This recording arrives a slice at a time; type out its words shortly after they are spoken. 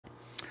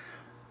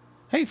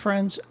Hey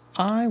friends,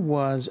 I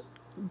was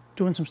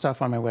doing some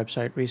stuff on my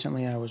website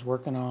recently. I was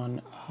working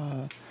on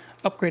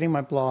upgrading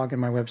my blog and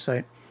my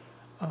website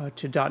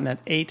to .NET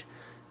 8,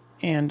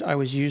 and I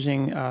was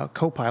using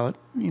Copilot,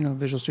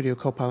 Visual Studio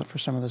Copilot for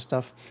some of the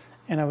stuff,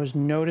 and I was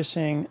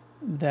noticing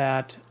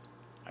that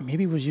I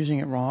maybe was using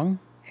it wrong,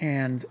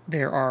 and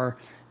there are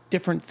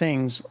different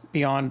things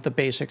beyond the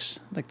basics,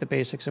 like the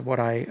basics of what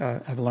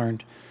I have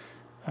learned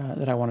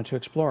that I wanted to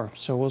explore.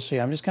 So we'll see.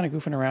 I'm just kind of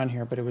goofing around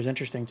here, but it was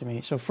interesting to me.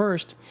 So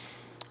first,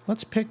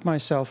 let's pick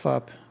myself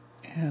up,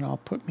 and I'll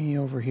put me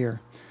over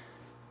here.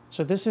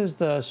 So this is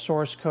the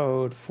source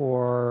code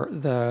for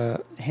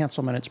the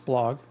Hansel Minutes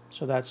blog.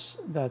 So that's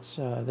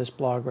this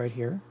blog right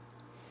here.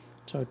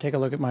 So take a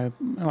look at my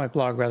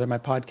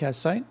podcast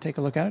site. Take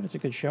a look at it. It's a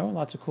good show.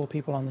 Lots of cool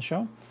people on the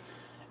show.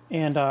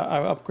 And I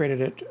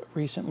upgraded it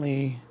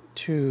recently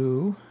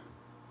to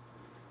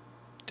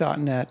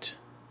 .NET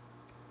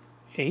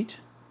 8.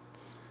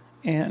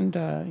 And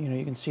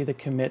you can see the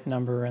commit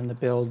number and the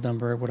build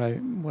number, what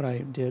I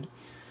did.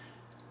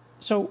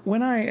 So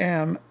when I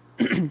am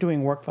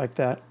doing work like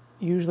that,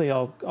 usually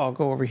I'll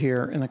go over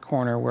here in the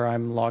corner where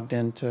I'm logged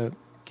into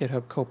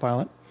GitHub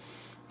Copilot.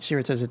 You see where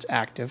it says it's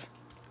active.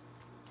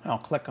 And I'll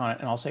click on it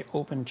and I'll say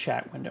open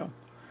chat window.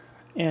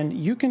 And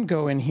you can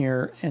go in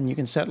here and you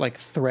can set like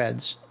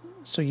threads.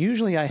 So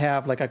usually I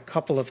have like a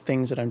couple of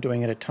things that I'm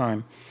doing at a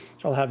time.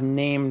 So I'll have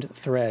named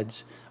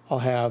threads. I'll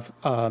have,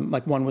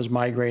 like one was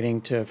migrating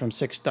from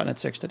 .NET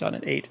 6 to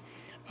 .NET 8.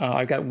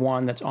 I've got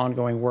one that's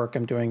ongoing work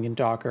I'm doing in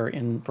Docker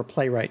for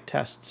Playwright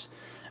tests.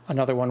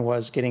 Another one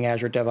was getting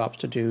Azure DevOps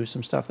to do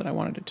some stuff that I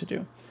wanted it to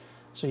do.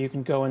 So you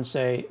can go and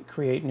say,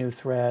 create new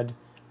thread,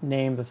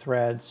 name the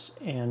threads.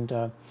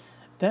 And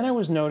then I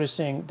was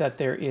noticing that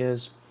there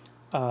is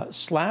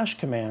slash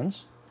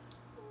commands.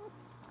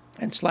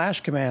 And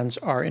slash commands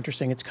are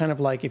interesting. It's kind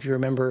of like if you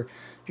remember,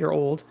 if you're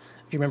old,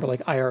 if you remember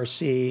like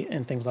IRC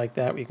and things like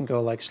that, where you can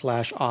go like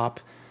 /op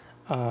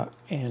or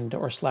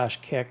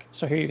 /kick.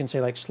 So here you can say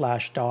like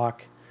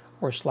 /doc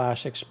or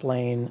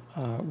 /explain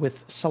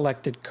with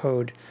selected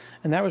code.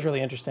 And that was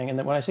really interesting. And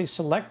then when I say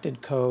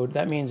selected code,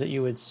 that means that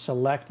you would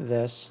select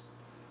this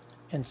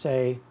and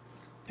say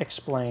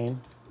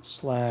explain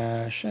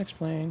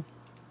 /explain.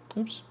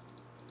 Oops.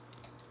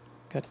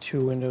 Got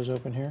two windows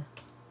open here.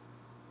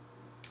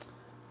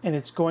 And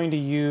it's going to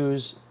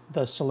use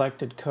the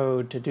selected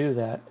code to do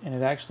that. And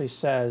it actually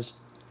says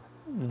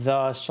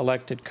the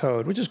selected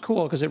code, which is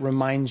cool because it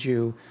reminds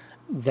you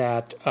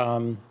that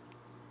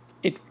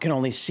it can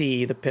only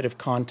see the bit of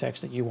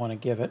context that you want to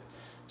give it.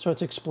 So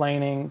it's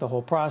explaining the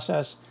whole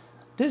process.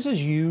 This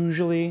is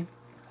usually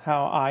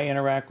how I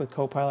interact with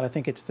Copilot. I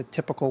think it's the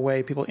typical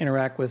way people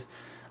interact with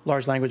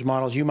large language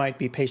models. You might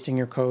be pasting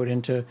your code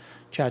into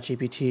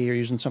ChatGPT or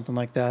using something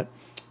like that.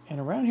 And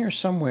around here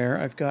somewhere,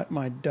 I've got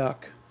my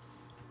duck.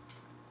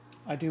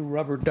 I do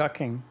rubber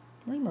ducking.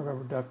 Where did my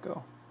rubber duck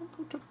go?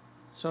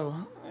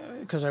 So,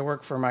 because I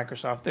work for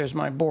Microsoft, there's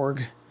my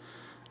Borg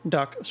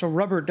duck. So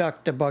rubber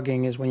duck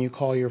debugging is when you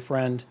call your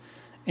friend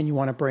and you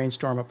want to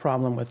brainstorm a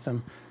problem with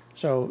them.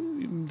 So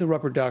the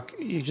rubber duck,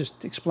 you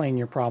just explain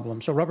your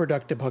problem. So rubber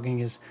duck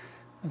debugging is,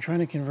 I'm trying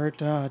to convert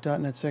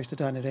 .NET 6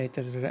 to .NET 8,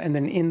 and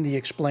then in the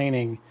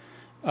explaining,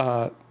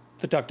 the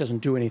duck doesn't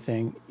do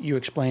anything. You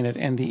explain it,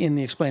 and in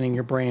the explaining,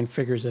 your brain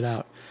figures it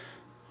out.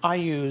 I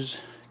use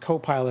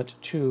Copilot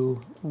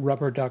to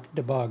rubber duck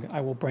debug.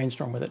 I will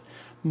brainstorm with it.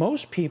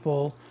 Most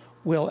people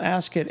will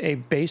ask it a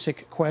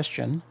basic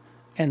question,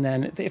 and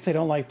then if they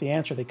don't like the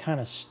answer, they kind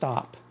of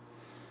stop.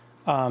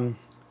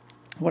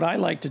 What I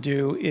like to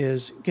do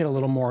is get a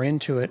little more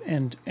into it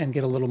and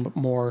get a little bit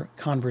more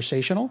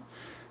conversational.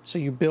 So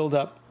you build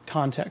up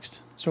context.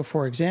 So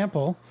for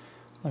example,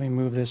 let me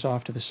move this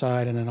off to the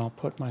side and then I'll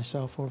put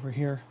myself over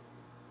here.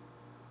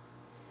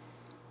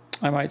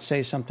 I might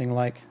say something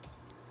like,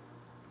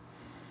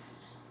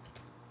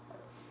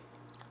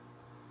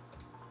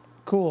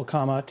 cool,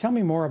 comma, tell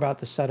me more about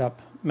the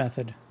setup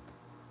method.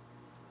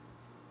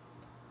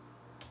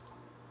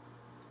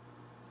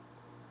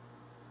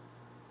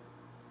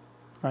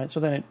 All right, so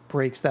then it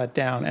breaks that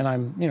down, and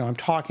I'm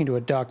talking to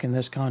a duck in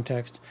this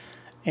context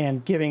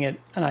and giving it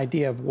an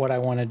idea of what I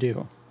want to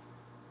do.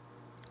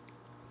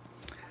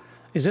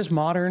 Is this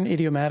modern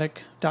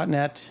idiomatic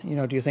 .NET?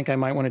 Do you think I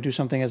might want to do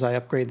something as I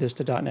upgrade this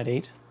to .NET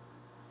 8?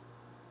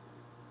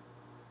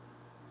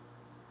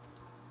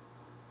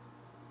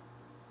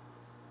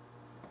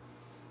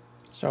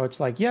 So it's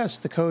like, yes,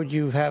 the code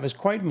you have is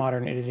quite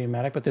modern and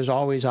idiomatic, but there's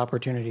always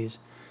opportunities.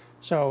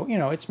 So,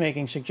 it's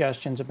making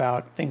suggestions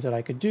about things that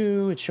I could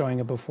do. It's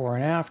showing a before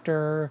and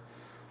after,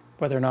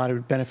 whether or not it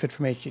would benefit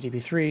from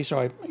HTTP3. So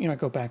I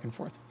go back and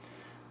forth.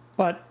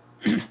 But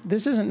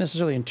this isn't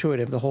necessarily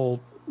intuitive. The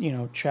whole,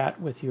 chat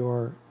with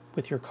your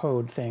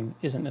code thing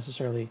isn't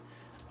necessarily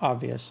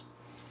obvious.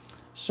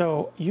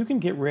 So you can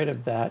get rid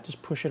of that,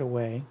 just push it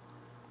away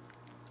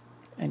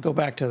and go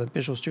back to the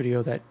Visual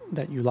Studio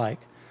that you like.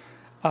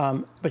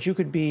 But you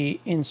could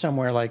be in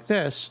somewhere like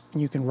this,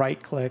 and you can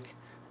right-click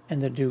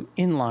and then do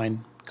inline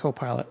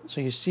Copilot. So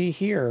you see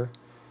here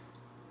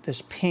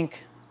this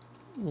pink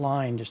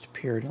line just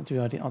appeared. I'll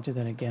do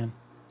that again.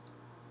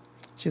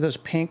 See those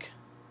pink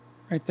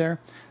right there?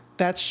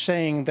 That's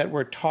saying that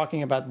we're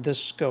talking about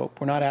this scope.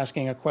 We're not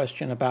asking a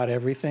question about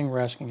everything. We're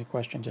asking a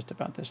question just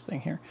about this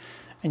thing here.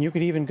 And you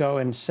could even go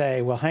and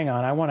say, well, hang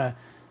on, I want to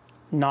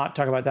not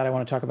talk about that. I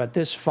want to talk about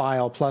this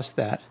file plus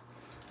that.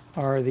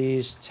 Are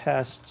these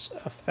tests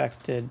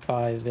affected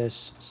by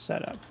this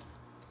setup?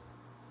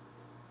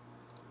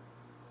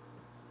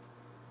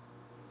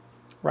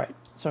 Right.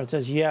 So it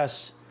says,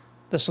 yes,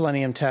 the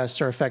Selenium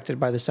tests are affected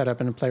by the setup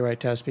and the playwright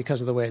test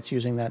because of the way it's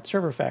using that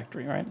server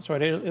factory, right? So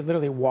it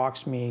literally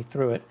walks me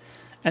through it.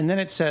 And then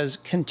it says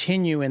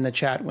continue in the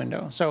chat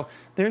window. So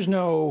there's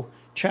no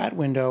chat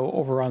window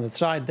over on the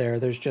side there.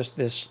 There's just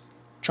this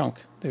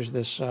chunk. There's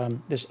this,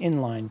 this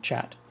inline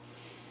chat.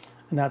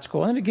 And that's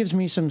cool. And it gives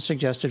me some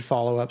suggested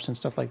follow-ups and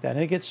stuff like that.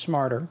 And it gets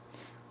smarter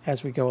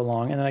as we go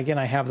along. And then again,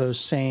 I have those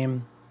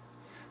same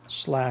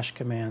 /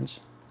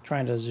 commands.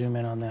 Trying to zoom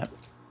in on that.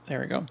 There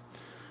we go.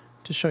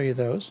 To show you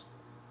those.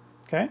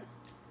 Okay.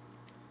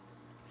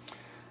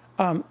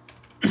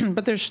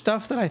 But there's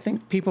stuff that I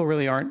think people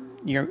really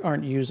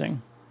aren't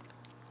using.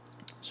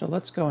 So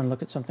let's go and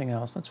look at something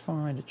else. Let's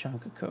find a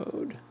chunk of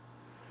code.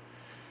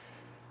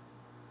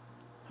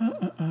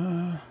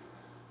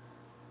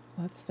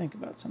 Let's think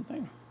about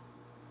something.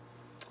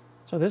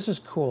 So this is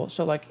cool.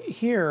 So like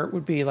here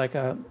would be like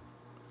a,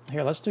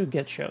 here, let's do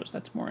get shows.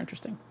 That's more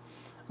interesting.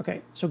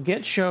 Okay, so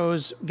get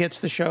shows gets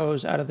the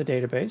shows out of the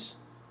database.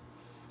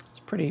 It's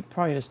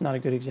probably just not a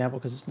good example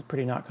because it's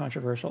pretty not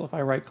controversial. If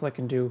I right click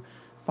and do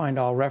find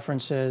all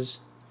references,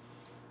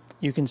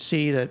 you can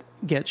see that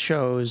get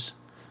shows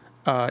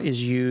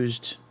is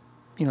used,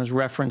 is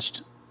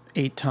referenced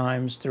 8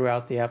 times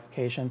throughout the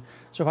application.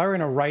 So if I were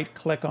going to right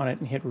click on it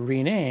and hit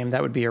rename,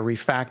 that would be a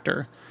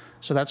refactor.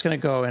 So that's going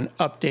to go and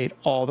update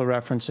all the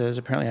references.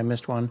 Apparently I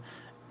missed one.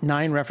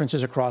 9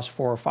 references across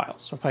 4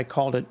 files. So if I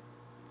called it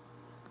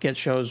get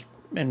shows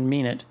and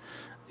mean it,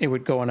 it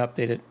would go and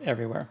update it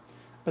everywhere.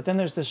 But then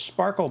there's this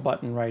sparkle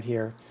button right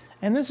here.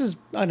 And this is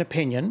an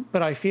opinion,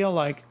 but I feel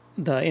like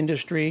the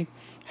industry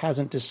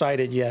hasn't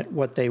decided yet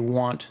what they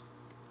want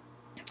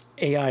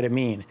AI to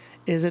mean.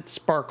 Is it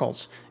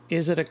sparkles?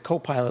 Is it a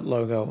Copilot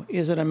logo?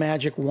 Is it a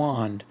magic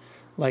wand?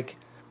 Like,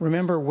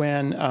 remember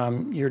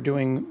when you're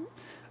doing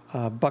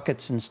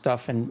buckets and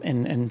stuff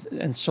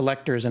and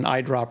selectors and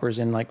eyedroppers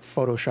in like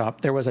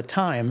Photoshop, there was a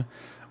time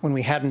when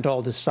we hadn't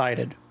all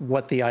decided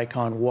what the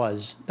icon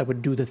was that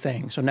would do the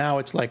thing. So now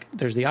it's like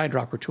there's the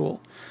eyedropper tool,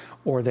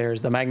 or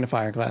there's the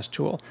magnifier glass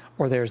tool,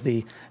 or there's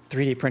the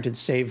 3D printed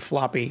save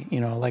floppy,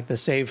 like the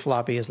save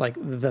floppy is like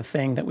the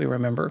thing that we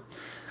remember.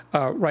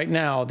 Right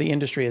now, the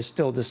industry is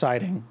still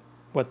deciding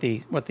what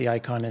the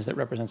icon is that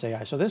represents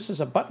AI. So this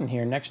is a button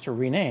here next to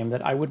rename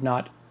that I would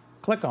not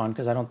click on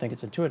because I don't think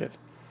it's intuitive.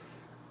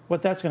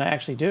 What that's going to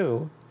actually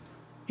do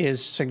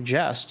is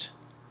suggest,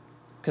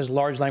 because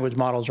large language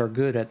models are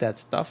good at that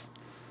stuff,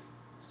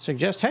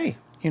 suggest, hey,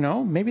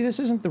 maybe this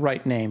isn't the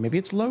right name. Maybe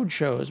it's load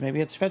shows.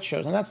 Maybe it's fetch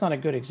shows. And that's not a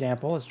good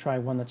example. Let's try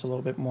one that's a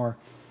little bit more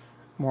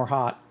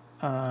hot.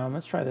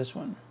 Let's try this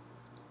one.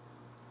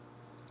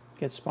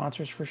 Get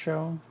sponsors for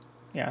show.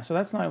 Yeah, so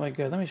that's not really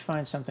good. Let me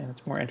find something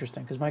that's more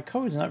interesting, because my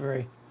code's not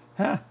very...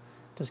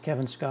 Does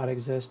Kevin Scott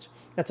exist?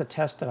 That's a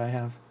test that I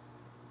have.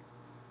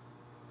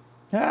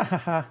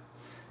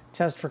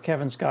 Test for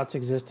Kevin Scott's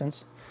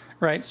existence.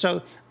 Right,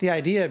 so the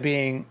idea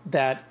being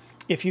that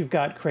if you've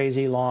got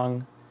crazy,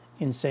 long,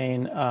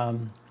 insane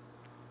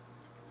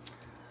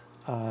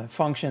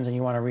functions and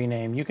you want to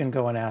rename, you can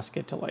go and ask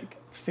it to like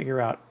figure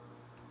out,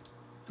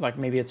 like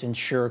maybe it's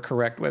ensure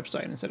correct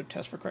website instead of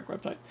test for correct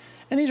website.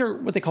 And these are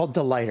what they call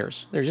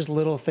delighters. They're just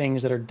little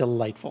things that are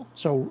delightful.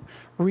 So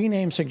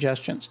rename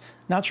suggestions.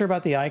 Not sure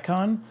about the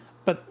icon,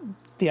 but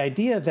the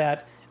idea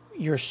that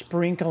you're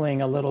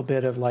sprinkling a little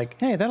bit of like,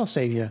 hey, that'll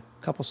save you a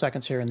couple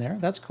seconds here and there.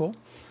 That's cool.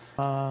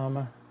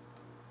 Let's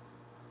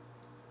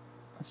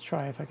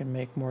try if I can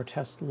make more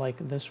tests like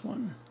this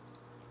one.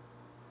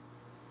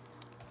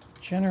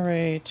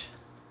 Generate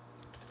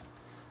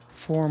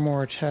 4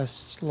 more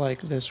tests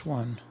like this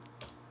one.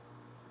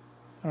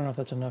 I don't know if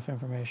that's enough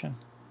information.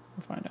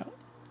 We'll find out.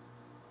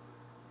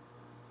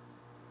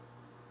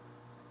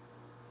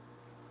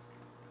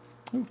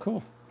 Ooh,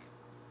 cool.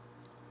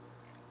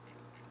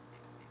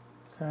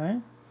 Okay.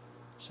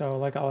 So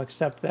like I'll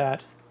accept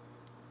that.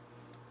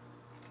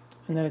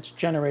 And then it's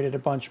generated a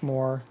bunch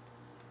more.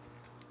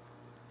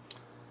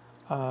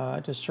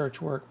 Does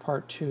search work?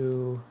 Part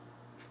 2.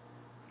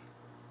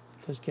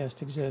 Does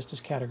guest exist? Does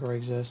category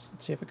exist?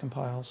 Let's see if it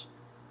compiles.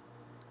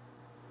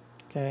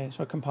 Okay,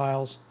 so it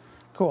compiles.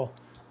 Cool.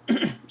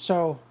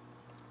 So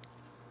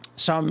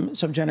some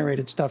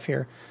generated stuff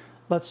here.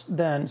 Let's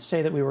then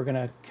say that we were going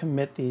to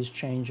commit these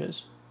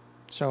changes.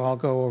 So I'll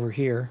go over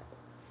here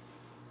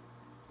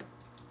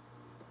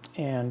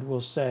and we'll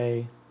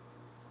say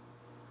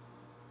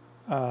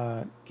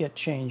get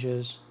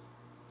changes.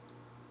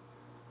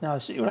 Now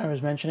see what I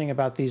was mentioning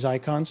about these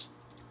icons?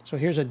 So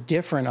here's a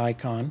different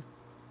icon.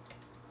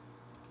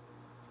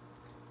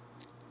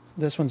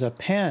 This one's a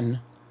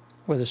pen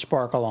with a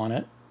sparkle on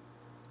it.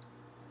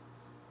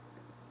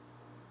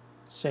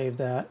 Save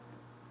that.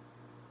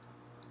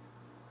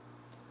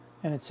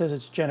 And it says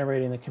it's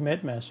generating the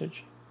commit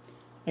message.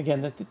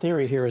 Again, the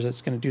theory here is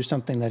it's going to do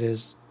something that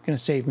is going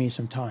to save me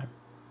some time.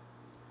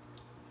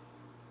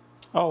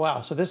 Oh,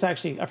 wow. So this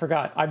actually, I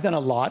forgot. I've done a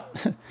lot.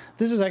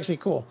 This is actually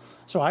cool.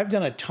 So I've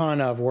done a ton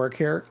of work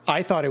here.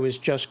 I thought it was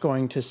just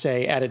going to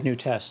say added new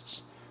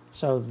tests.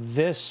 So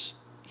this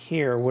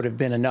here would have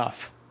been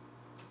enough.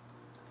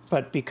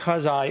 But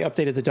because I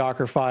updated the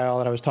Docker file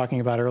that I was talking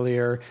about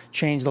earlier,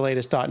 changed the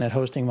latest .NET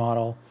hosting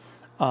model,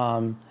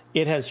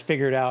 it has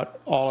figured out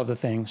all of the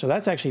things. So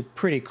that's actually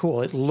pretty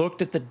cool. It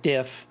looked at the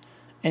diff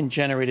and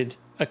generated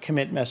a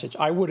commit message.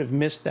 I would have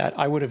missed that.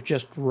 I would have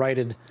just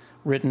written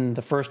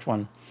the first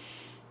one.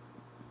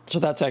 So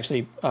that's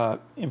actually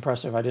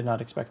impressive. I did not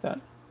expect that.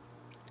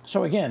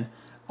 So again,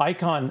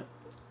 icon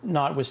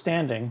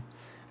notwithstanding,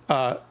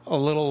 a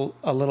little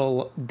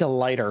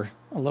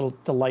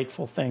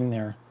delightful thing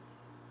there.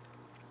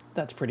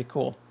 That's pretty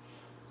cool.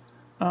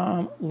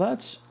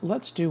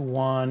 Let's do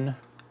one.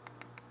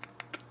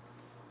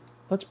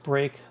 Let's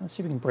see if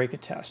we can break a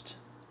test.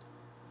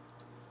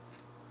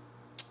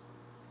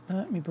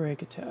 Let me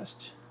break a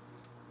test.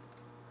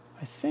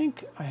 I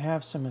think I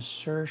have some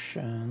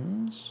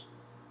assertions.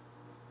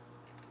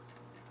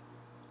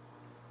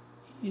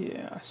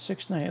 Yeah,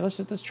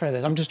 690. Let's try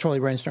this. I'm just totally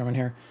brainstorming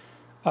here.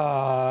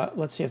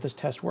 Let's see if this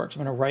test works.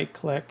 I'm going to right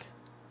click,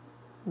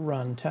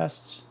 run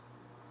tests.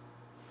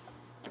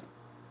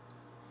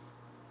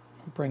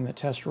 Bring the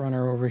test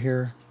runner over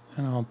here,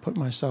 and I'll put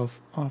myself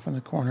off in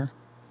the corner.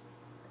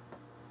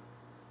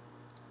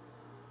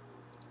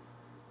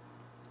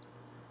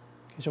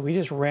 Okay, so we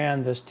just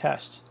ran this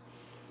test.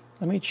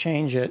 Let me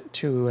change it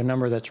to a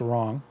number that's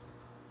wrong,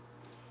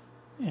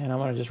 and I'm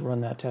going to just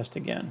run that test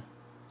again.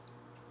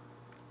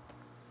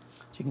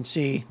 So you can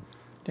see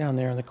down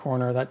there in the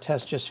corner that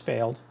test just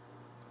failed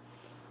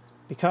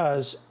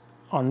because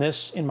on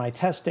this, in my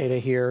test data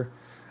here,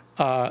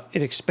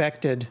 it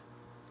expected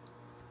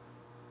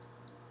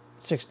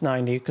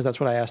 690 because that's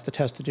what I asked the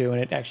test to do,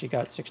 and it actually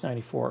got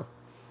 694.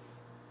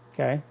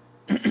 Okay,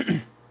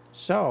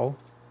 so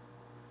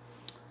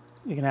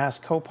you can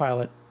ask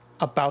Copilot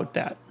about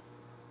that.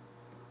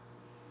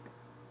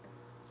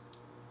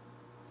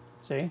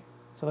 See?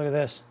 So look at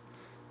this.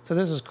 So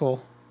this is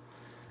cool.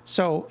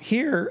 So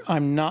here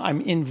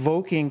I'm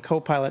invoking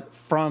Copilot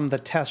from the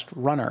test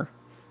runner.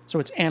 So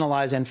it's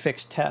analyze and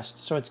fix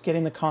test. So it's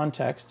getting the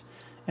context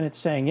and it's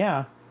saying,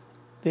 yeah,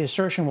 the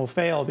assertion will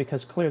fail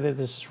because clearly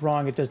this is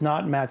wrong. It does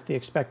not match the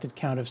expected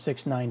count of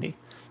 690.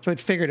 So it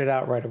figured it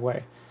out right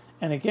away.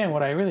 And again,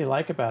 what I really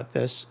like about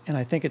this, and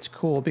I think it's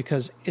cool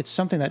because it's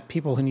something that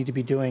people who need to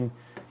be doing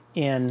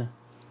in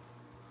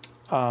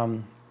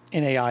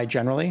AI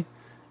generally,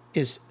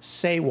 is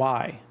say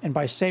why. And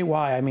by say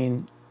why, I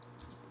mean,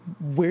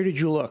 where did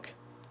you look?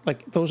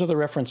 Like, those are the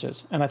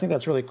references. And I think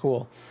that's really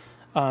cool.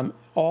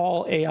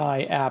 All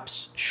AI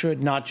apps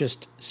should not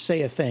just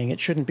say a thing. It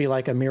shouldn't be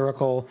like a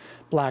miracle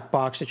black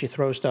box that you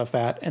throw stuff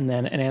at and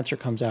then an answer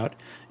comes out.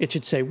 It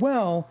should say,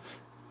 well,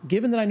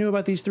 given that I knew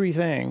about these three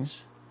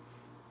things,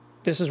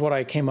 this is what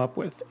I came up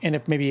with. And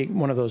if maybe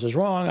one of those is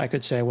wrong, I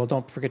could say, well,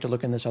 don't forget to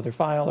look in this other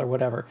file or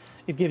whatever.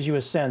 It gives you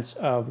a sense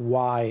of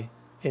why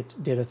it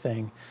did a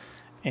thing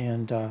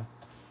and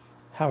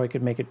how it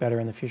could make it better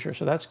in the future.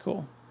 So that's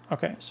cool.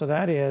 Okay, so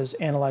that is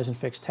analyze and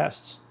fix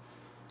tests.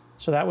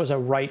 So that was a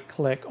right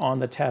click on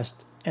the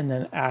test and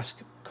then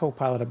ask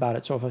Copilot about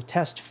it. So if a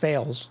test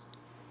fails,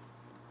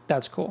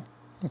 that's cool.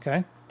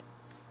 Okay.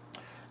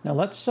 Now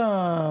let's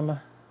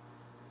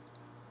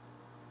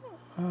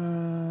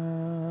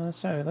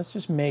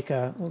just make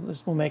a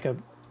we'll make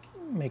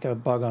a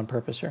bug on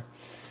purpose here.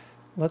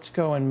 Let's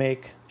go and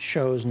make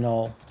shows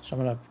null. So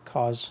I'm going to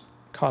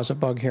cause a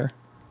bug here.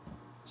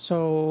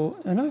 So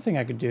another thing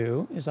I could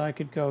do is I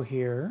could go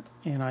here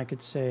and I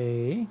could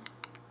say,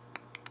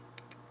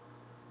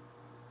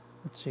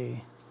 let's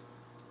see.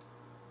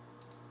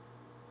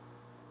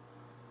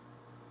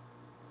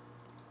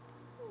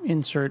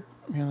 Insert,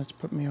 here, let's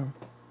put me over.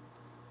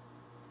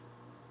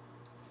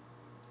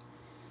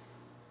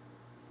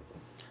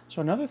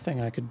 So another thing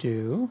I could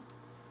do,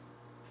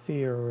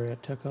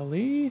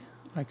 theoretically,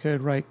 I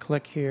could right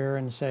click here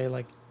and say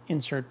like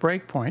insert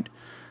breakpoint.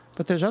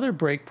 But there's other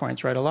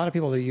breakpoints, right? A lot of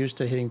people are used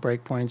to hitting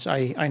breakpoints.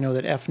 I know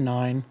that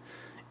F9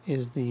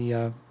 is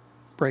the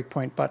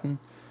breakpoint button.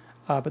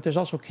 But there's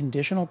also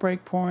conditional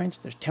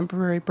breakpoints. There's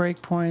temporary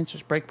breakpoints.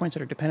 There's breakpoints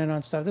that are dependent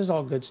on stuff. This is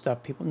all good stuff.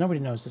 Nobody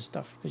knows this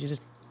stuff because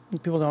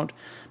people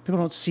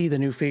don't see the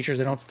new features.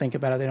 They don't think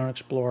about it. They don't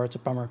explore. It's a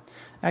bummer.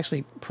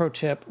 Actually, pro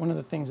tip: one of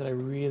the things that I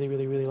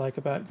really like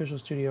about Visual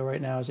Studio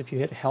right now is if you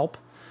hit Help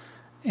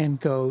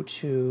and go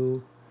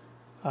to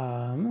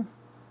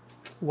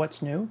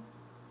What's New.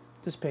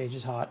 This page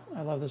is hot.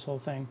 I love this whole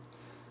thing.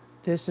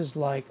 This is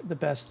like the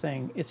best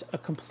thing. It's a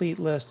complete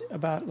list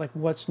about like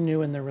what's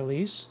new in the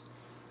release.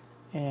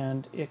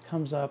 And it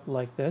comes up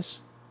like this.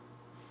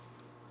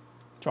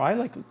 So I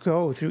like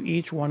go through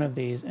each one of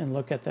these and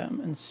look at them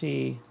and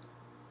see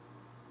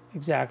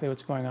exactly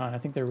what's going on. I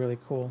think they're really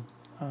cool.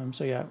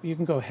 So yeah, you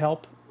can go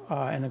help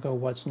and then go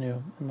what's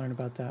new and learn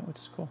about that, which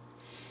is cool.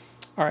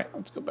 All right,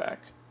 let's go back.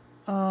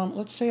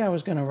 Let's say I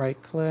was going to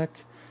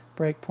right-click,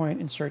 breakpoint,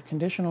 insert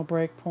conditional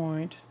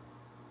breakpoint,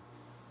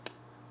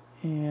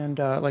 and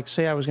like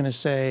say I was going to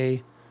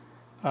say,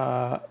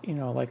 you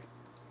know, like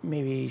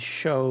maybe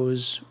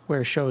shows,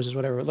 where shows is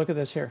whatever. Look at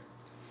this here.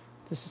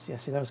 This is, yeah,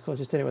 see, that was cool. I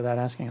just did it without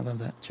asking. I love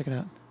that. Check it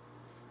out.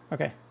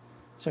 Okay,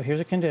 so here's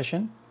a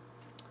condition.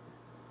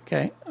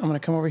 Okay, I'm going to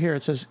come over here.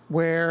 It says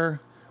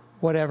where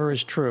whatever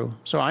is true.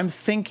 So I'm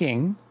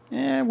thinking,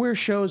 where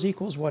shows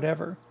equals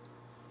whatever.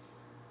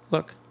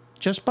 Look,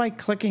 just by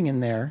clicking in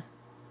there,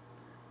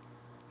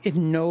 it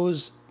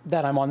knows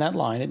that I'm on that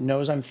line. It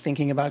knows I'm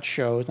thinking about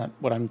shows, not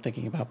what I'm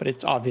thinking about, but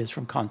it's obvious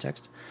from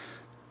context.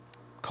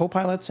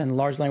 Copilots and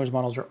large language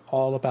models are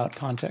all about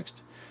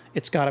context.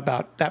 It's got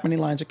about that many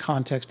lines of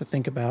context to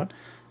think about.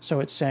 So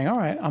it's saying, all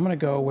right, I'm going to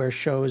go where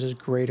shows is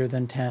greater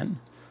than 10.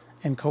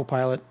 And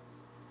Copilot,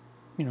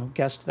 you know,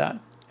 guessed that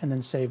and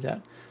then saved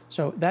that.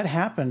 So that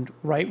happened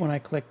right when I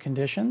clicked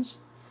conditions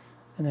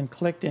and then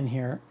clicked in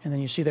here. And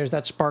then you see there's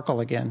that sparkle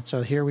again.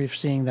 So here we're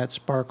seeing that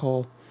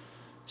sparkle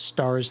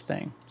stars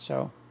thing.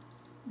 So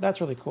that's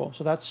really cool.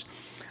 So that's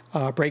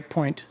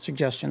breakpoint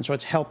suggestion. So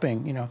it's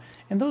helping, you know,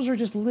 and those are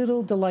just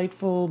little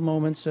delightful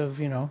moments of,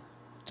 you know,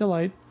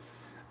 delight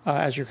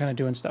as you're kind of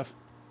doing stuff.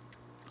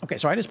 Okay,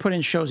 so I just put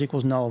in shows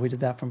equals null. We did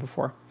that from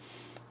before.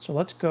 So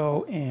let's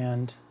go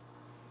and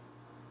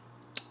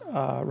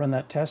run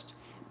that test.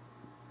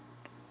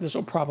 This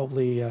will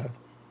probably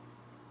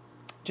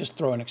just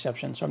throw an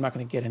exception, so I'm not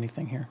going to get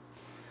anything here.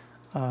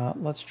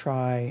 Let's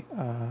try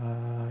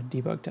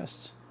debug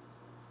tests.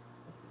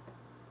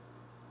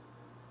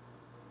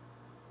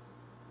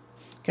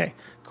 Okay,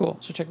 cool.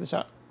 So check this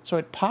out. So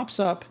it pops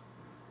up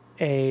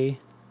a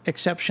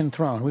exception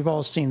thrown. We've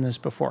all seen this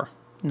before.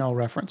 Null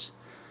reference.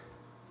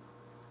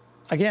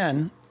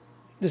 Again,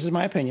 this is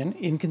my opinion.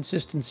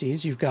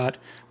 Inconsistencies.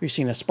 We've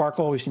seen a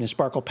sparkle. We've seen a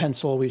sparkle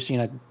pencil. We've seen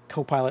a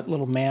Copilot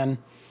little man.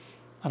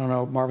 I don't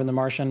know, Marvin the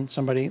Martian,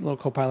 somebody, little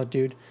Copilot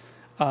dude.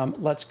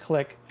 Let's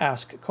click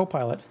Ask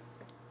Copilot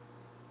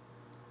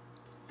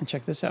and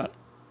check this out.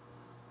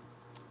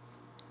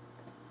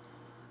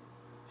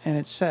 And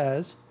it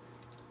says,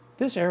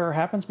 this error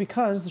happens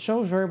because the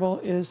shows variable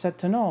is set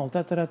to null.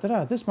 Da, da, da, da,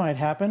 da. This might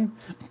happen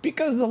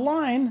because the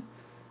line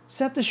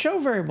set the show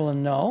variable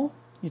in null.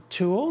 You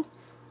tool.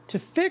 To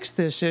fix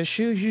this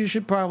issue, you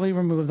should probably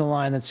remove the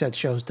line that set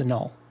shows to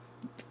null.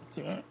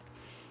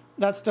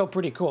 That's still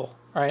pretty cool,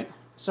 right?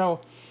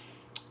 So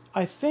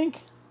I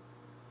think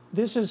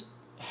this has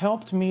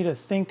helped me to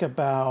think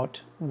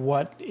about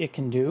what it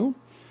can do.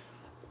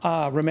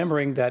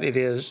 Remembering that it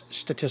is a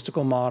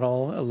statistical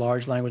model, a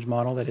large language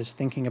model that is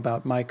thinking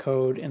about my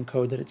code and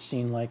code that it's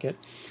seen like it.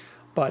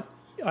 But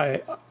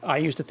I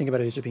used to think about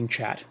it as just being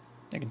chat.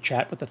 I can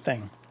chat with the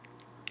thing.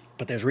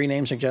 But there's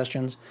rename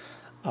suggestions.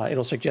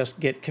 It'll suggest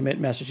git commit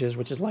messages,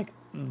 which is like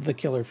the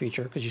killer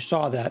feature, because you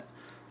saw that.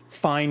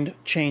 Find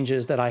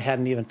changes that I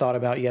hadn't even thought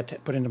about yet to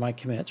put into my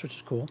commits, which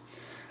is cool.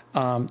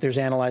 There's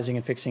analyzing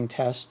and fixing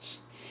tests.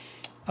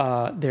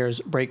 There's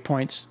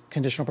breakpoints,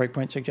 conditional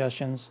breakpoint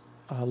suggestions.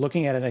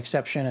 Looking at an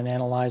exception and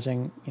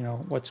analyzing, you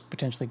know, what's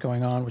potentially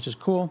going on, which is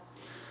cool.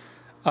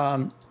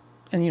 And,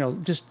 you know,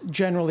 just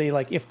generally,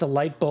 like if the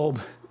light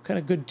bulb, kind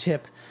of good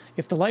tip,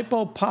 if the light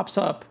bulb pops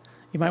up,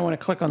 you might want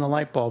to click on the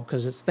light bulb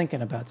because it's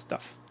thinking about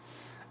stuff.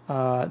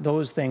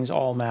 Those things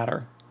all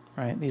matter,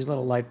 right? These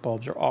little light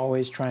bulbs are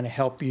always trying to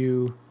help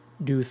you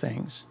do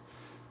things.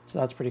 So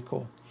that's pretty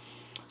cool.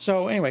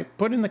 So anyway,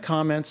 put in the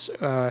comments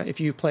if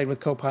you've played with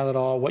Copilot at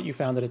all, what you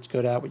found that it's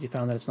good at, what you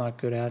found that it's not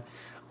good at.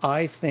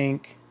 I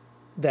think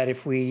that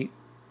if we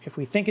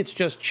think it's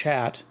just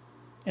chat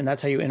and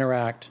that's how you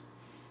interact,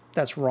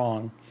 that's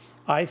wrong.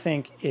 I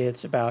think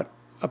it's about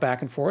a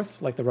back and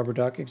forth, like the rubber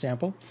duck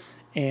example,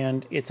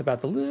 and it's about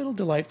the little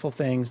delightful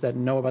things that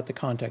know about the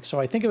context. So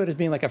I think of it as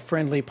being like a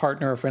friendly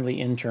partner, a friendly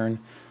intern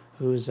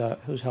who's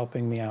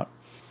helping me out.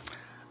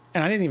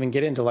 And I didn't even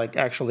get into like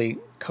actually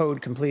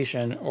code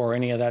completion or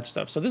any of that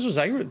stuff. So this was,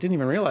 I didn't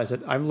even realize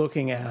it. I'm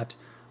looking at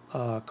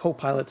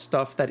Copilot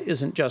stuff that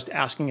isn't just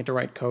asking it to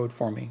write code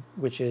for me,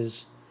 which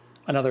is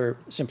another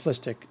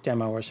simplistic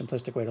demo or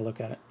simplistic way to look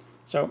at it.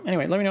 So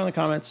anyway, let me know in the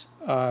comments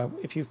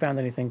if you found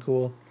anything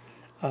cool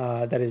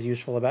that is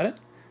useful about it.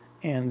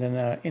 And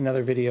then in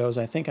other videos,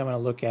 I think I'm going to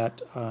look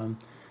at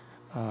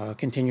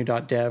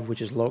continue.dev,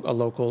 which is a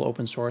local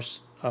open source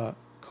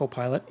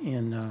Copilot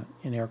in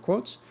air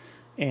quotes,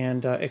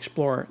 and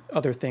explore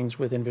other things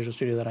within Visual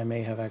Studio that I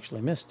may have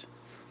actually missed.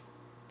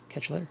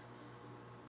 Catch you later.